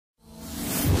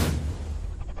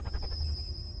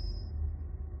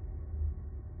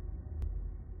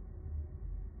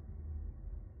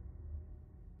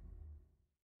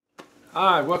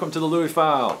Hi, welcome to the Louie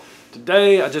File.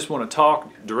 Today I just want to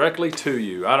talk directly to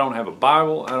you. I don't have a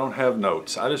Bible, I don't have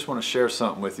notes. I just want to share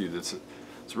something with you that's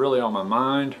really on my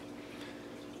mind.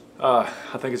 I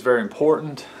think it's very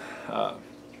important.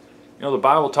 The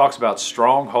Bible talks about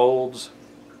strongholds.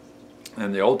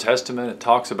 In the Old Testament it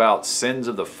talks about sins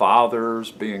of the fathers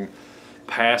being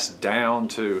passed down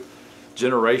to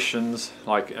generations,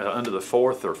 like under the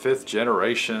fourth or fifth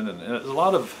generation, and there's a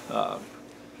lot of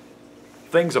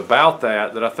things about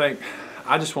that I think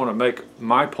I just want to make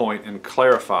my point and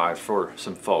clarify for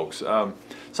some folks.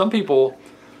 Some people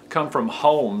come from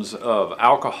homes of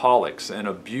alcoholics and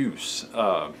abuse,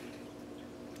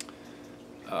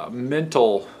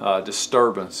 mental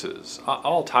disturbances,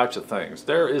 all types of things.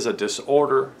 There is a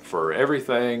disorder for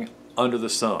everything under the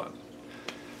sun.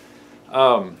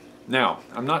 Now,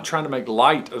 I'm not trying to make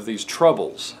light of these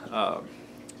troubles.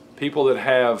 People that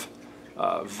have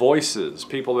voices,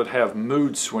 people that have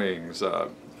mood swings.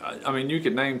 I mean, you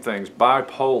could name things: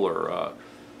 bipolar,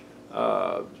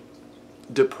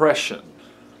 depression.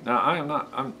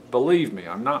 Now, believe me,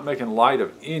 I'm not making light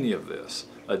of any of this.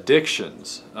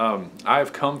 Addictions. I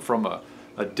have come from a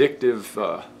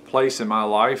addictive place in my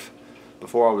life.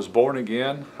 Before I was born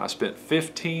again, I spent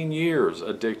 15 years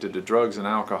addicted to drugs and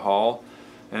alcohol.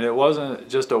 And it wasn't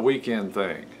just a weekend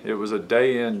thing. It was a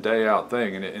day in, day out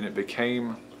thing, and it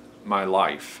became my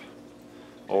life,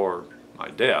 or my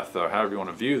death, or however you want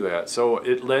to view that. So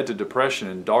it led to depression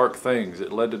and dark things.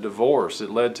 It led to divorce.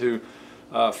 It led to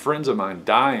friends of mine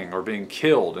dying or being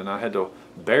killed, and I had to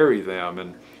bury them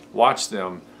and watch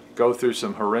them go through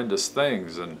some horrendous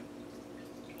things. And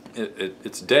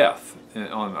it's death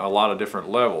on a lot of different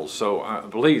levels. So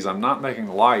please, I'm not making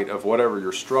light of whatever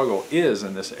your struggle is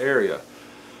in this area.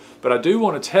 But I do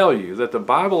want to tell you that the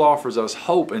Bible offers us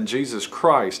hope in Jesus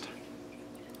Christ.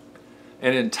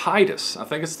 And in Titus, I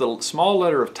think it's the small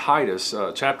letter of Titus,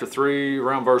 chapter 3,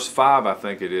 around verse 5, I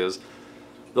think it is.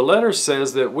 The letter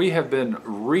says that we have been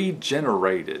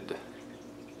regenerated.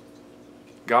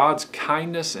 God's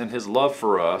kindness and His love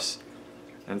for us,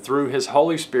 and through His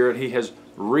Holy Spirit, He has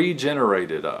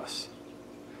regenerated us.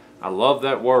 I love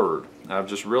that word. I've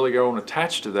just really going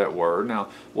attached to that word. Now,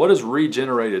 what does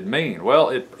regenerated mean? Well,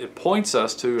 it points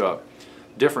us to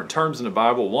different terms in the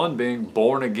Bible, one being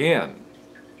born again.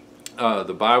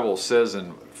 The Bible says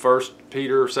in 1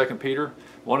 Peter, 2 Peter,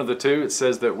 one of the two, it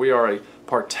says that we are a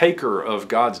partaker of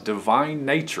God's divine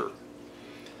nature.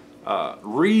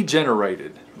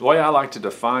 Regenerated. The way I like to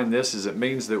define this is it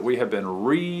means that we have been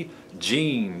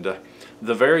re-gened.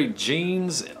 The very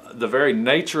genes, the very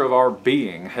nature of our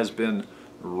being has been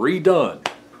redone.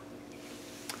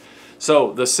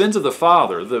 So the sins of the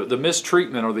father, the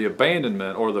mistreatment or the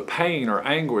abandonment or the pain or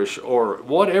anguish or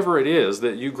whatever it is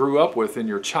that you grew up with in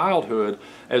your childhood,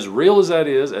 as real as that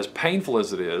is, as painful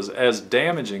as it is, as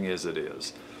damaging as it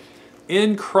is,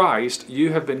 in Christ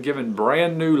you have been given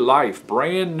brand new life,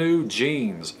 brand new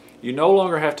genes. You no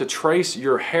longer have to trace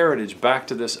your heritage back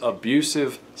to this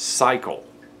abusive cycle.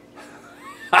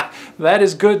 That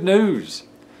is good news.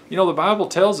 You know, the Bible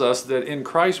tells us that in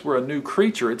Christ we're a new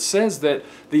creature. It says that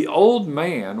the old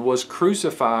man was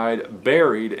crucified,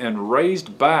 buried, and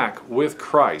raised back with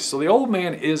Christ. So the old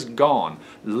man is gone.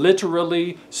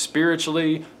 Literally,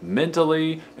 spiritually,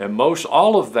 mentally, emotionally,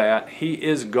 all of that, he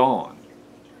is gone.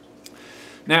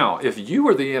 Now, if you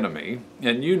were the enemy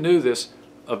and you knew this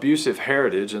abusive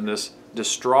heritage and this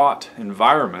distraught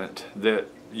environment that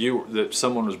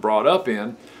someone was brought up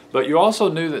in, but you also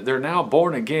knew that they're now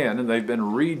born again and they've been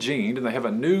regened and they have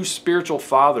a new spiritual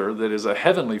father that is a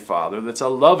heavenly father, that's a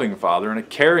loving father and a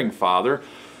caring father,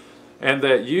 and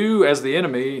that you as the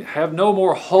enemy have no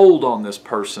more hold on this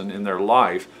person in their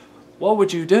life, what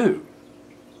would you do?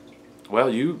 Well,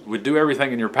 you would do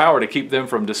everything in your power to keep them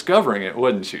from discovering it,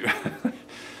 wouldn't you?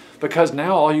 Because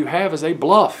now all you have is a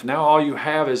bluff. Now all you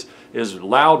have is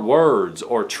loud words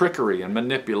or trickery and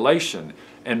manipulation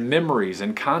and memories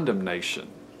and condemnation.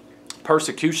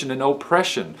 Persecution and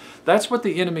oppression. That's what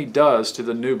the enemy does to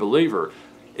the new believer.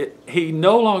 He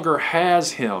no longer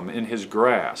has him in his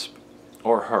grasp,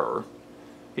 or her.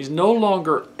 He's no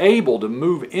longer able to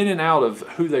move in and out of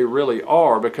who they really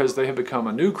are because they have become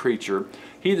a new creature.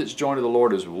 He that's joined to the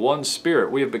Lord is one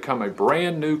spirit. We have become a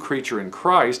brand new creature in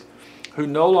Christ who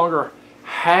no longer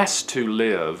has to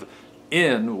live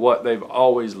in what they've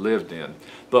always lived in.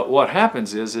 But what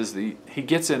happens is he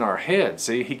gets in our head.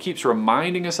 See, he keeps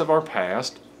reminding us of our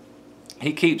past.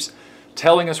 He keeps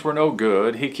telling us we're no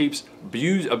good. He keeps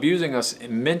abusing us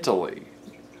mentally.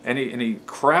 And he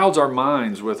crowds our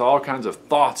minds with all kinds of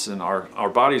thoughts, and our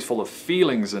bodies full of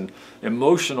feelings and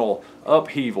emotional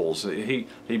upheavals. He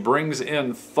brings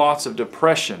in thoughts of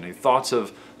depression, thoughts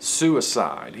of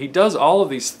suicide. He does all of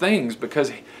these things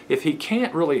because if he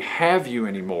can't really have you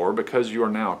anymore because you are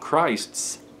now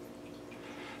Christ's,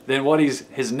 then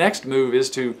his next move is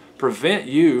to prevent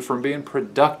you from being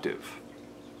productive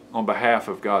on behalf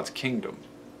of God's kingdom.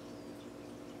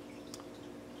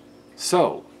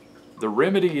 So, the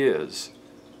remedy is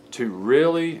to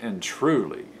really and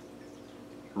truly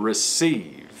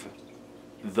receive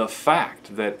the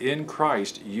fact that in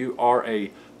Christ you are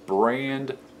a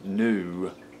brand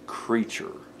new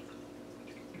creature.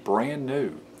 Brand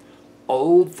new.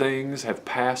 Old things have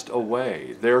passed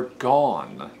away. They're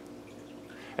gone.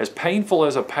 As painful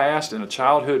as a past and a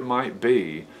childhood might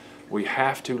be, we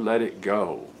have to let it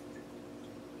go.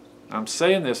 I'm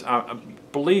saying this,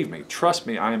 believe me, trust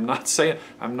me, I'm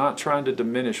not trying to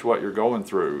diminish what you're going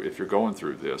through if you're going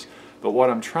through this. But what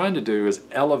I'm trying to do is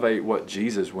elevate what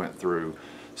Jesus went through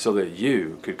so that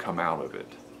you could come out of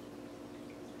it.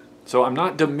 So I'm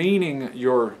not demeaning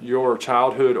your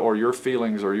childhood or your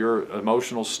feelings or your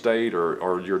emotional state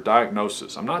or your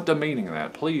diagnosis. I'm not demeaning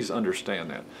that. Please understand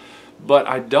that. But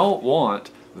I don't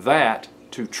want that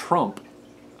to trump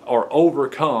or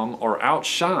overcome or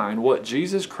outshine what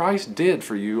Jesus Christ did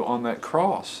for you on that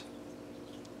cross.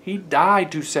 He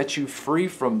died to set you free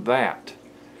from that.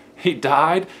 He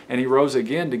died and He rose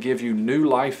again to give you new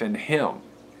life in Him.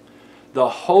 The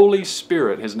Holy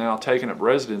Spirit has now taken up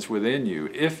residence within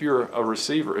you. If you're a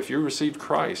receiver, if you received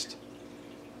Christ,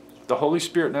 the Holy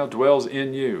Spirit now dwells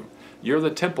in you. You're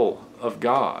the temple of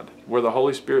God where the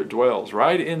Holy Spirit dwells,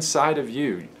 right inside of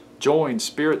you. Join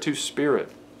spirit to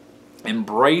spirit.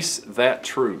 Embrace that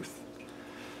truth.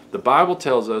 The Bible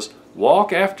tells us,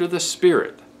 walk after the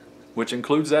Spirit, which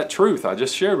includes that truth I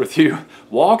just shared with you.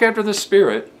 Walk after the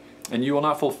Spirit, and you will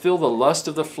not fulfill the lust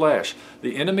of the flesh.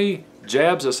 The enemy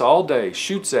jabs us all day,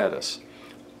 shoots at us,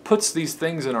 puts these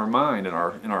things in our mind, in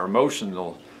our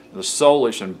emotional, the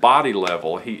soulish and body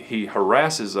level. He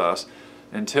harasses us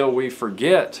until we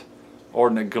forget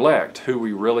or neglect who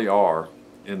we really are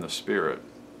in the Spirit.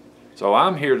 So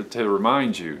I'm here to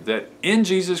remind you that in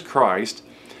Jesus Christ,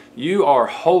 you are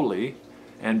holy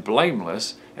and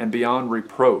blameless and beyond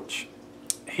reproach.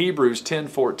 Hebrews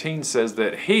 10:14 says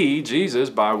that He, Jesus,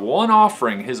 by one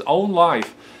offering, His own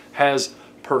life, has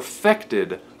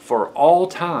perfected for all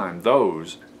time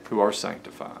those who are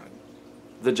sanctified.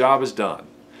 The job is done.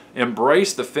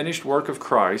 Embrace the finished work of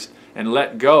Christ and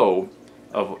let go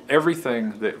of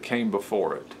everything that came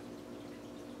before it.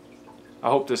 I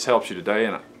hope this helps you today,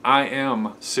 and I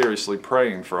am seriously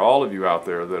praying for all of you out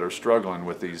there that are struggling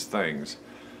with these things.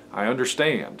 I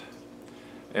understand,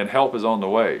 and help is on the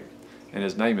way, and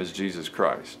His name is Jesus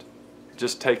Christ.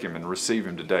 Just take Him and receive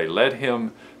Him today. Let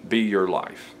Him be your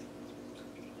life.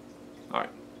 All right,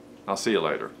 I'll see you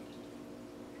later.